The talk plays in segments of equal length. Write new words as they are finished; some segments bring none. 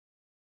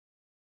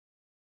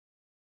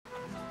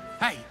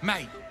Hey,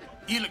 mate,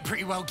 you look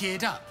pretty well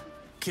geared up.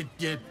 Could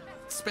you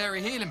spare a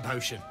healing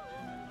potion?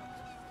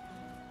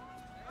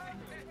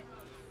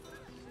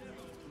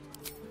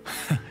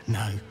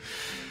 No,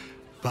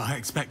 but I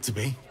expect to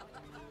be.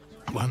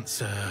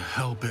 Once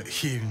Helbert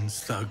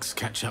Hume's thugs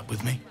catch up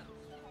with me.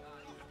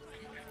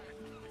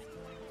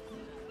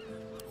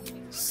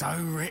 So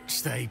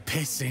rich they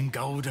piss in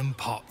golden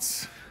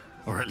pots.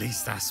 Or at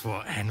least that's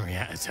what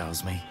Henrietta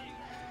tells me.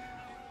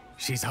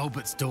 She's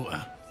Hulbert's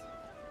daughter.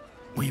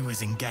 We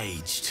was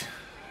engaged,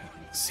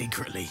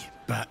 secretly,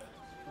 but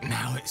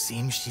now it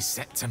seems she's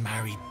set to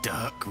marry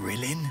Dirk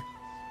Rillin.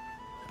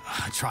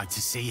 I tried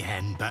to see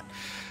Hen, but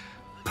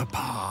Papa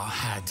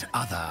had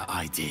other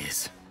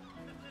ideas.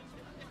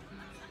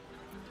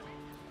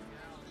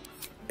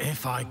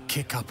 If I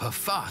kick up a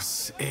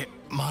fuss, it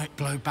might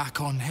blow back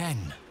on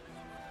Hen.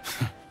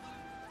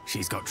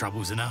 She's got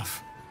troubles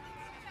enough.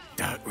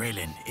 Dirk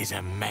Rillin is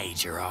a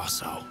major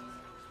arsehole.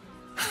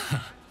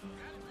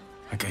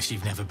 I guess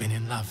you've never been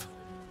in love.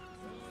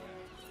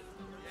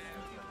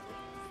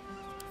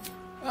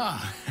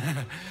 Ah,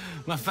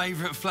 my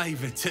favourite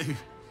flavour too.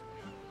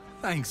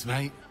 Thanks,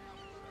 mate.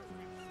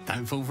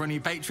 Don't fall for any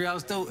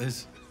patriarch's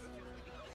daughters.